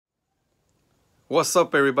What's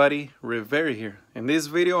up everybody, Rivera here. In this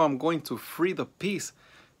video I'm going to free the piece.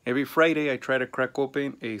 Every Friday I try to crack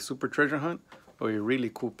open a super treasure hunt or a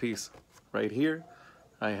really cool piece. Right here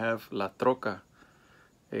I have La Troca,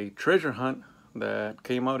 a treasure hunt that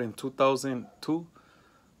came out in 2002.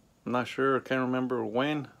 I'm not sure, I can't remember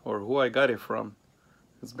when or who I got it from.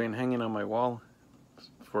 It's been hanging on my wall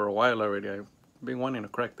for a while already. I've been wanting to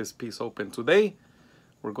crack this piece open. Today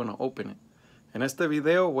we're gonna open it. En este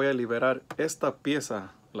video voy a liberar esta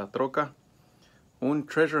pieza, La Troca, un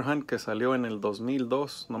treasure hunt que salió en el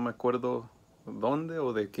 2002, no me acuerdo dónde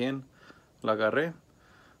o de quién la agarré,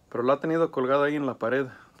 pero la he tenido colgada ahí en la pared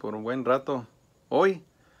por un buen rato. Hoy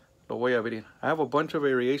lo voy a abrir. I have a bunch of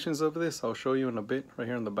variations of this, I'll show you in a bit, right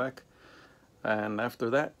here in the back. And after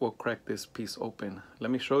that, we'll crack this piece open. Let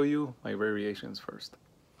me show you my variations first.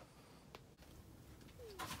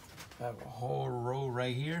 I have a whole row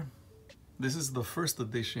right here. This is the first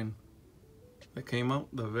edition that came out,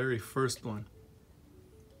 the very first one.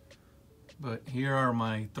 But here are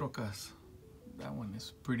my Trocas. That one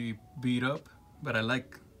is pretty beat up, but I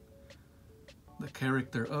like the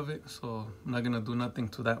character of it, so I'm not gonna do nothing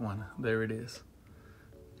to that one. There it is.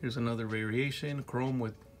 Here's another variation, chrome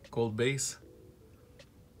with gold base.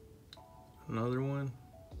 Another one,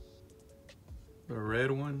 the red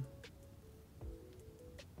one,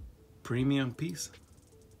 premium piece.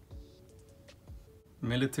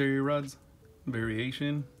 Military rods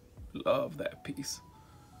variation, love that piece.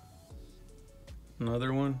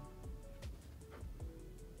 Another one,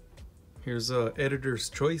 here's a editor's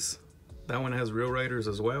choice. That one has real riders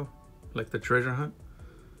as well, like the treasure hunt.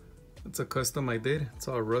 It's a custom I did. It's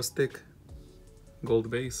all rustic, gold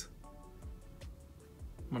base.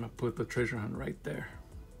 I'm gonna put the treasure hunt right there.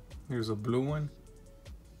 Here's a blue one,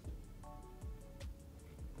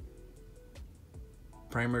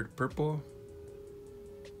 primered purple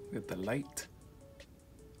with the light.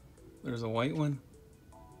 There's a white one,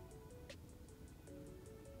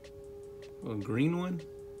 a green one,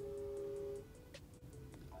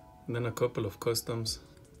 and then a couple of customs.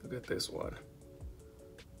 Look at this one.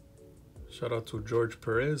 Shout out to George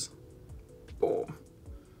Perez. Boom.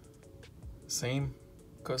 Same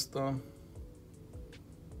custom.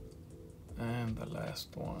 And the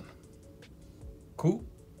last one. Cool.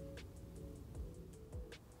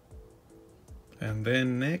 And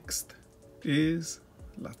then next is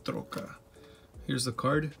La Troca. Here's the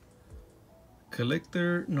card.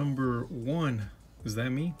 Collector number 1. Is that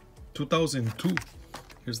me? 2002.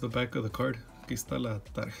 Here's the back of the card. Aquí está la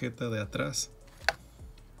tarjeta de atrás.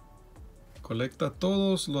 Colecta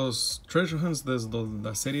todos los treasure hunts desde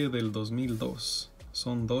la serie del 2002.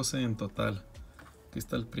 Son 12 en total. Aquí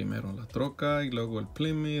está el primero, La Troca, y luego el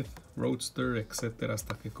Plymouth, Roadster, etc.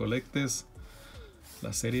 Hasta que colectes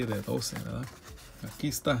la serie de 12, ¿verdad? Aquí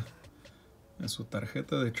está, en su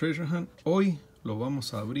tarjeta de treasure hunt. Hoy lo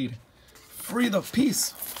vamos a abrir. Free the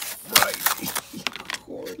piece. Right.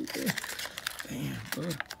 Damn,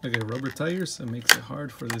 good. Look at rubber tires. It makes it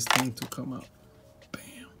hard for this thing to come out.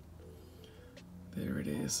 Bam. There it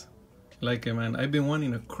is. Like it, man. I've been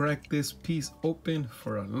wanting to crack this piece open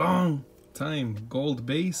for a long time. Gold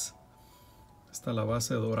base. Está la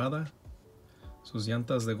base dorada. Sus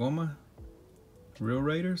llantas de goma. Real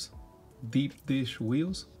riders. Deep dish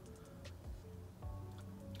wheels.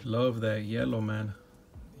 Love that yellow, man.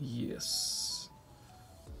 Yes.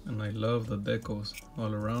 And I love the decos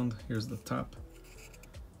all around. Here's the top.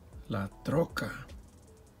 La Troca.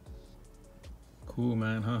 Cool,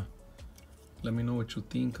 man, huh? Let me know what you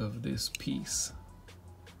think of this piece.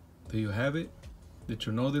 Do you have it? Did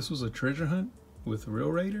you know this was a treasure hunt with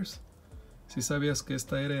real riders? ¿Sí sabías que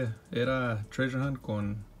esta era treasure hunt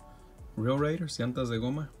con real riders, llantas de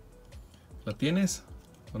goma? ¿La tienes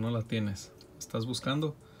o no la tienes? ¿Estás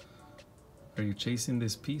buscando? Are you chasing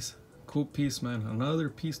this piece? Cool piece, man. Another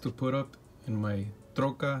piece to put up in my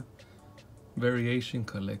Troca variation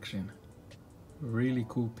collection. Really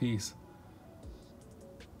cool piece.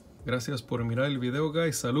 Gracias por mirar el video,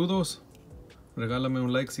 guys. Saludos. Regálame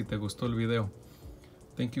un like si te gustó el video.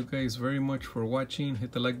 Thank you guys very much for watching.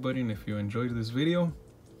 Hit the like button if you enjoyed this video.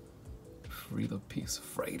 Free the piece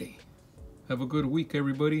Friday. Have a good week,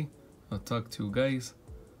 everybody. I'll talk to you guys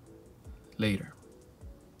later.